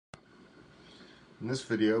In this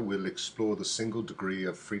video, we'll explore the single degree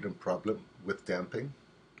of freedom problem with damping.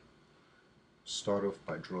 Start off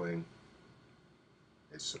by drawing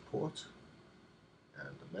a support and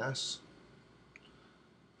a mass.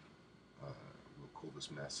 We'll call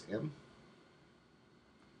this mass M.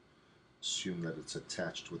 Assume that it's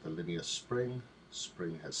attached with a linear spring.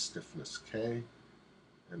 Spring has stiffness K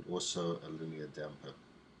and also a linear damper.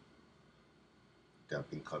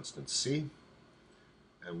 Damping constant C.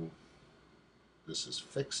 And this is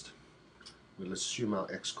fixed. We'll assume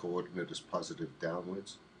our x-coordinate is positive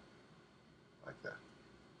downwards, like that.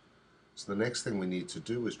 So the next thing we need to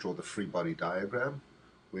do is draw the free body diagram,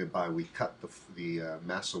 whereby we cut the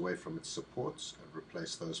mass away from its supports and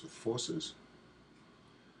replace those with forces.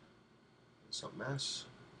 There's our mass.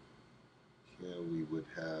 Here we would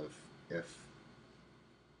have F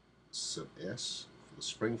sub S for the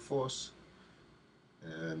spring force,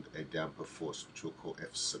 and a damper force, which we'll call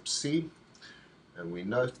F sub C. And we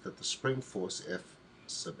note that the spring force F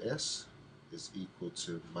sub S is equal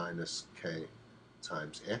to minus K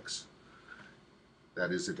times X.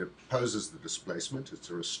 That is, it opposes the displacement, it's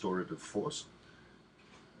a restorative force.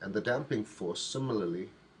 And the damping force, similarly,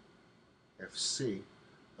 Fc,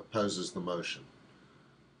 opposes the motion,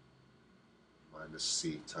 minus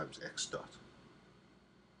C times X dot.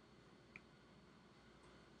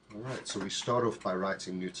 Alright, so we start off by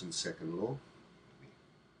writing Newton's second law.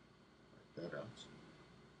 That out.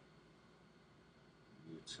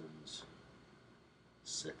 Newton's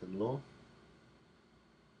second law.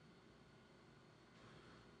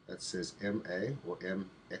 That says MA, or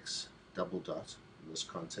MX double dot in this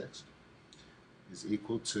context, is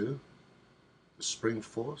equal to the spring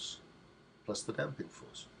force plus the damping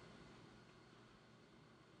force.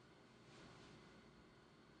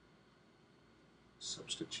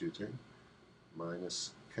 Substituting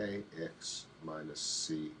minus Kx minus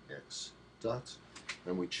Cx dot,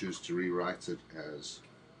 and we choose to rewrite it as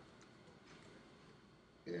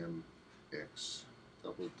mx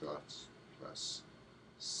double dot plus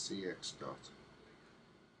cx dot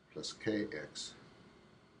plus kx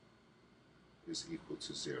is equal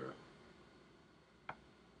to 0.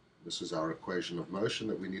 This is our equation of motion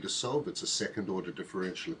that we need to solve. It's a second order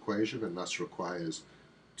differential equation and thus requires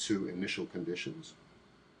two initial conditions.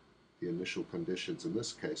 The initial conditions in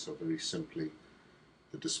this case are very simply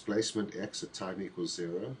the displacement x at time equals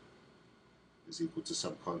 0 is equal to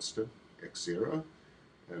some constant x0,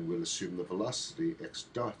 and we'll assume the velocity x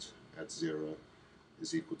dot at 0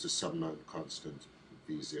 is equal to some known constant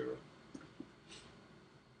v0.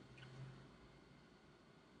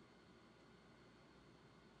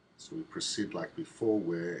 So we proceed like before,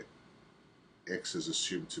 where x is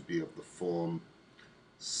assumed to be of the form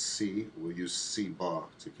c. We'll use c bar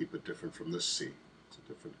to keep it different from this c. It's a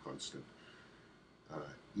different constant.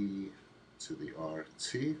 E to the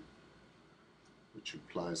RT, which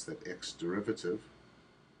implies that x derivative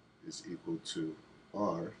is equal to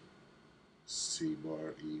R C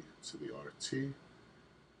bar E to the RT, and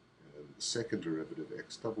the second derivative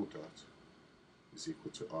x double dot is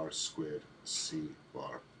equal to R squared C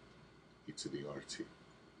bar E to the RT.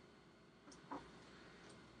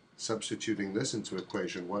 Substituting this into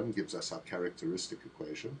equation 1 gives us our characteristic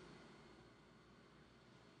equation.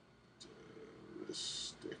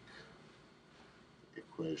 Let's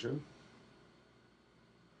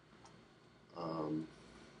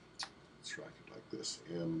write it like this: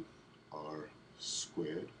 mr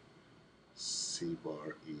squared c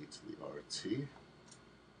bar e to the RT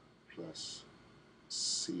plus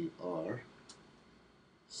cr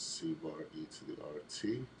c bar e to the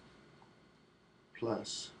RT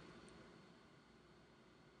plus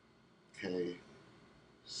k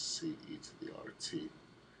c e to the RT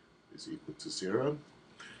is equal to 0.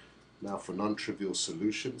 Now for non-trivial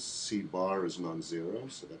solutions, c bar is non-zero,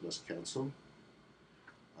 so that must cancel.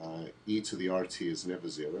 E to the RT is never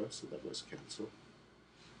 0, so that must cancel.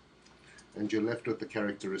 And you're left with the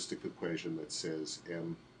characteristic equation that says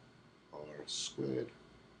mr squared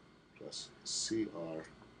plus cr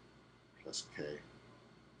plus k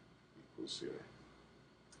equals 0.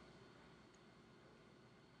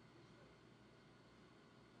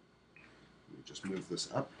 Let me just move this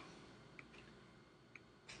up.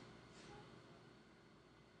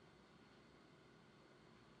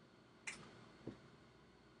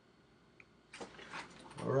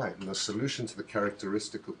 Alright, and the solution to the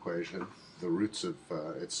characteristic equation, the roots of,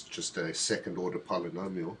 it's just a second order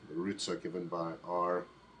polynomial. The roots are given by r1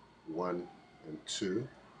 and 2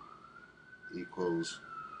 equals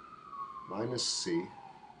minus c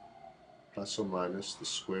plus or minus the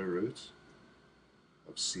square root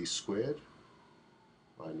of c squared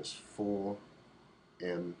minus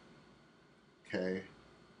 4m mk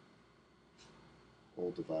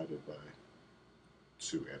all divided by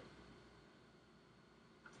 2m.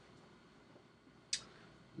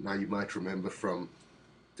 Now you might remember from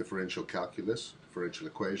differential calculus, differential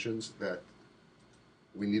equations, that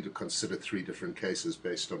we need to consider three different cases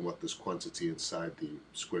based on what this quantity inside the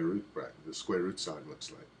square root bracket, the square root sign looks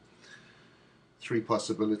like. Three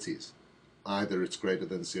possibilities. Either it's greater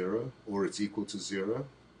than 0, or it's equal to 0,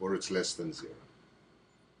 or it's less than 0.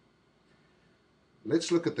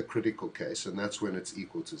 Let's look at the critical case, and that's when it's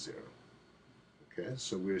equal to 0. Okay,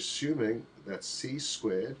 so we're assuming that c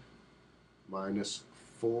squared minus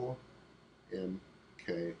 4mk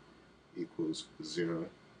equals 0,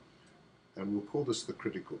 and we'll call this the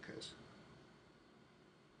critical case.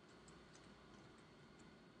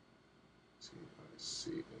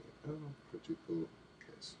 C-I-C-A-L, critical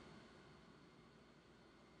case.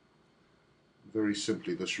 Very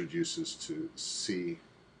simply, this reduces to c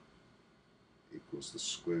equals the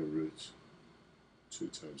square root 2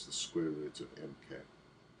 times the square root of mk.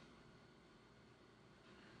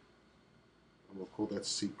 And we'll call that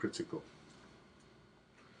C critical.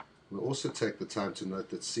 We'll also take the time to note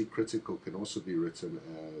that C critical can also be written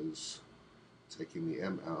as, taking the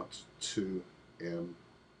m out, 2m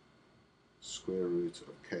square root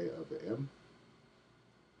of k over m.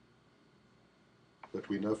 But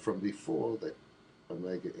we know from before that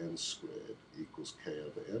omega n squared equals k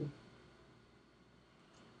over n.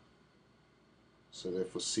 So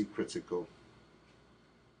therefore C critical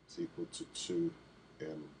is equal to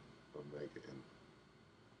 2m omega n.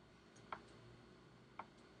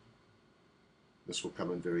 This will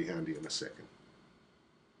come in very handy in a second.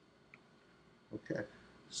 Okay,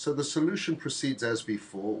 so the solution proceeds as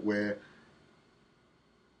before, where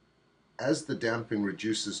as the damping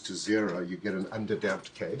reduces to 0, you get an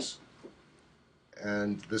underdamped case,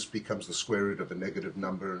 and this becomes the square root of a negative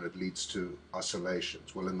number, and it leads to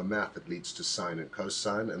oscillations. Well, in the math, it leads to sine and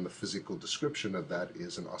cosine, and the physical description of that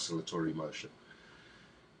is an oscillatory motion.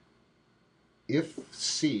 If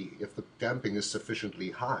the damping is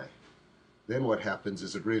sufficiently high, then what happens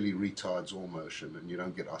is it really retards all motion, and you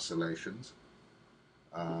don't get oscillations.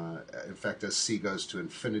 In fact, as c goes to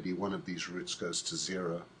infinity, one of these roots goes to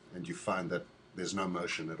 0, and you find that there's no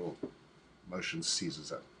motion at all. Motion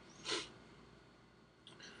seizes up.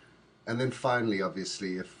 And then finally,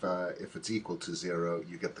 obviously, if it's equal to 0,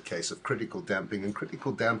 you get the case of critical damping, and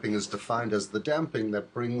critical damping is defined as the damping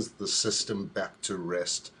that brings the system back to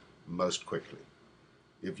rest most quickly.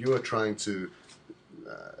 If you are trying to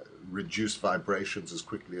reduce vibrations as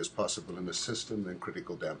quickly as possible in a system, then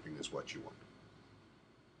critical damping is what you want.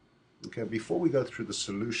 Okay, before we go through the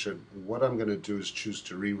solution, what I'm going to do is choose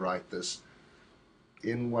to rewrite this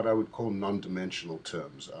in what I would call non-dimensional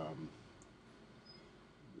terms.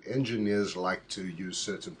 Engineers like to use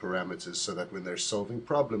certain parameters so that when they're solving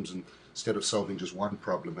problems, instead of solving just one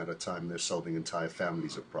problem at a time, they're solving entire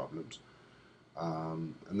families of problems.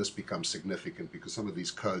 And this becomes significant because some of these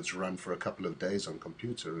codes run for a couple of days on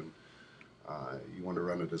computer, and you want to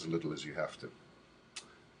run it as little as you have to.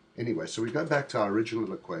 Anyway, so we go back to our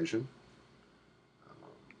original equation,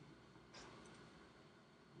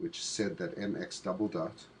 which said that mx double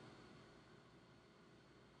dot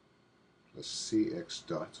plus cx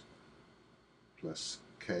dot plus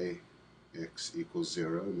kx equals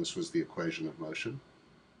 0, and this was the equation of motion.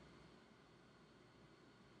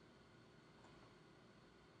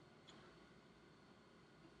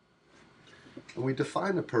 And we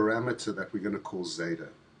define a parameter that we're going to call zeta.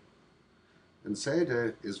 And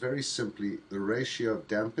zeta is very simply the ratio of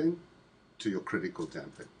damping to your critical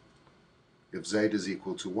damping. If zeta is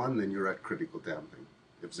equal to 1, then you're at critical damping.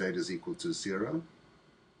 If zeta is equal to 0,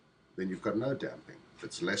 then you've got no damping. If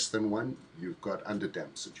it's less than 1, you've got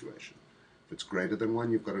underdamped situation. If it's greater than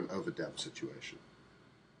 1, you've got an overdamped situation.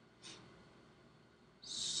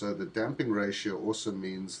 So the damping ratio also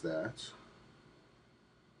means that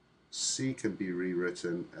C can be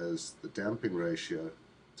rewritten as the damping ratio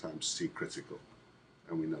times C critical,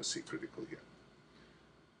 and we know C critical here.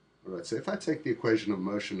 Alright, so if I take the equation of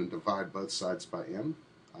motion and divide both sides by m,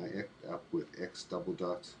 I end up with x double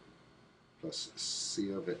dot plus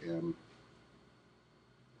C over m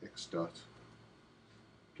x dot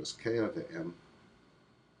plus k over m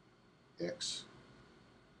x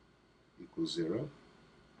equals 0.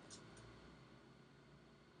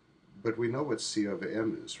 But we know what C over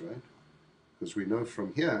m is, right? Because we know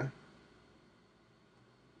from here,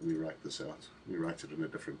 let me write this out, let me write it in a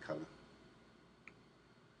different color.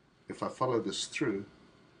 If I follow this through,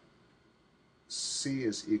 C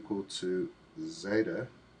is equal to zeta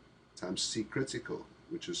times C critical,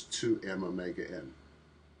 which is 2m omega n.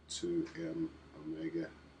 2m omega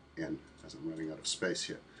n. as I'm running out of space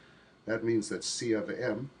here. That means that C over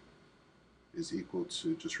M is equal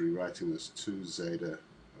to, just rewriting this, 2 zeta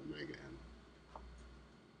omega n.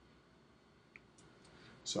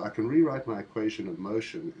 So I can rewrite my equation of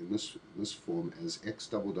motion in this form as x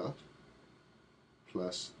double dot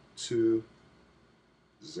plus 2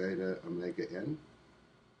 zeta omega n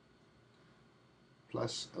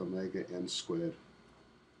plus omega n squared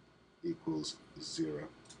equals 0.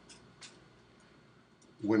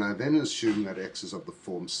 When I then assume that x is of the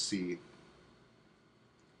form c,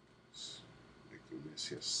 making this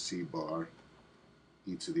here, c bar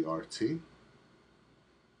e to the rt,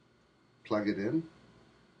 plug it in,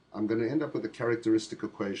 I'm going to end up with a characteristic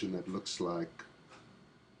equation that looks like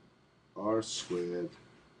r squared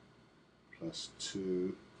plus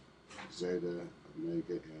 2 zeta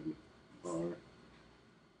omega n r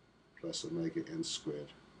plus omega n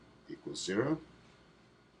squared equals 0.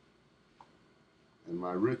 And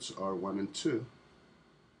my roots are 1 and 2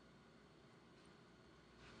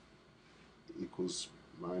 equals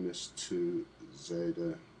minus 2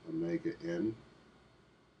 zeta omega n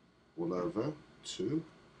all over 2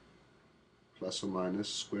 plus or minus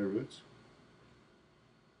square root.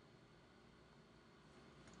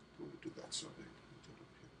 I want to do that sorting.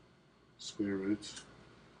 Square root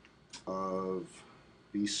of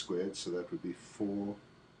b squared, so that would be 4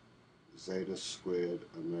 zeta squared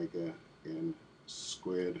omega n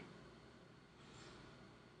squared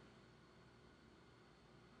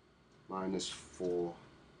minus 4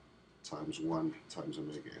 times 1 times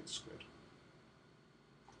omega n squared.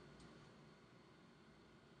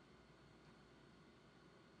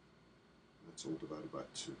 That's all divided by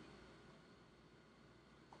 2.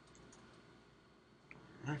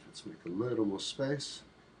 Alright, let's make a little more space.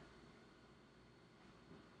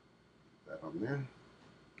 Put that on there.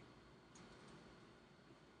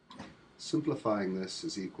 Simplifying this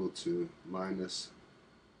is equal to minus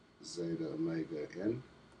zeta omega n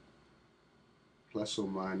plus or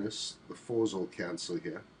minus, the 4's all cancel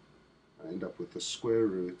here. I end up with the square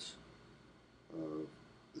root of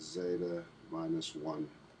zeta minus 1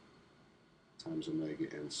 times omega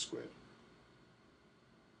n squared.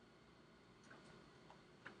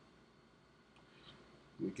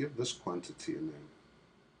 We give this quantity a name.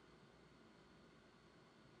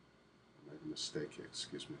 I made a mistake here,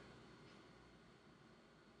 excuse me.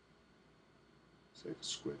 Zeta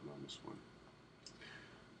squared minus 1.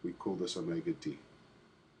 We call this omega d,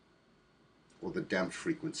 or the damped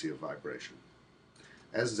frequency of vibration.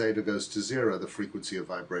 As zeta goes to 0, the frequency of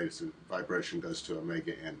vibration goes to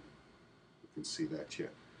omega n. You can see that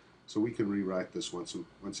here. So we can rewrite this once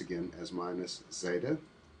again as minus zeta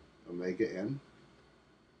omega n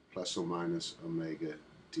plus or minus omega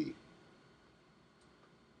d,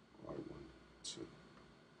 r1, 2.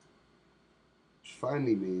 Which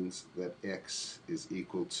finally means that x is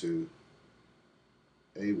equal to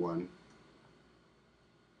a1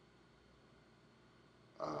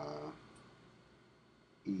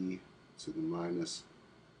 e to the minus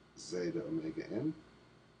zeta omega n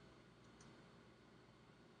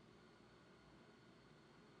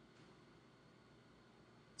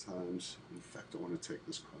times, in fact I want to take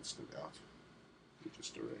this constant out. Let me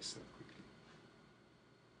just erase that quickly.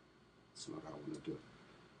 That's not how I want to do it.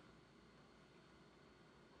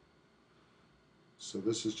 So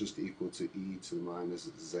this is just equal to e to the minus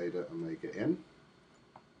zeta omega n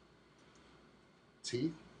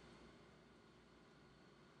t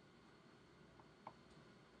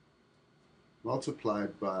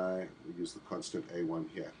multiplied by, we use the constant a1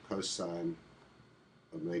 here, cosine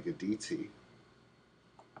omega dt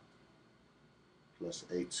plus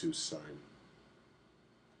a2 sine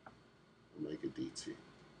omega dt.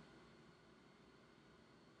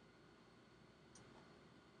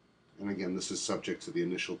 And again, this is subject to the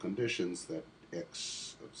initial conditions that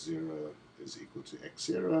x of 0 is equal to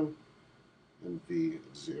x0 and v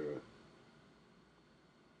of 0,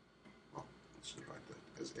 well, let's write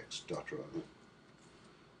that as x dot rather,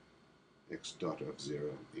 x dot of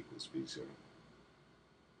 0 equals v0.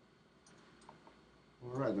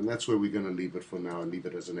 Alright, and that's where we're going to leave it for now, and leave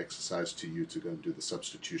it as an exercise to you to go and do the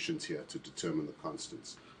substitutions here to determine the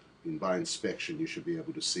constants. And by inspection you should be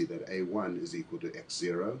able to see that a1 is equal to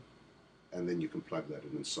x0, and then you can plug that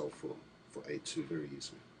in and solve for a2 very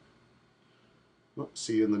easily. Well,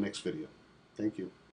 see you in the next video. Thank you.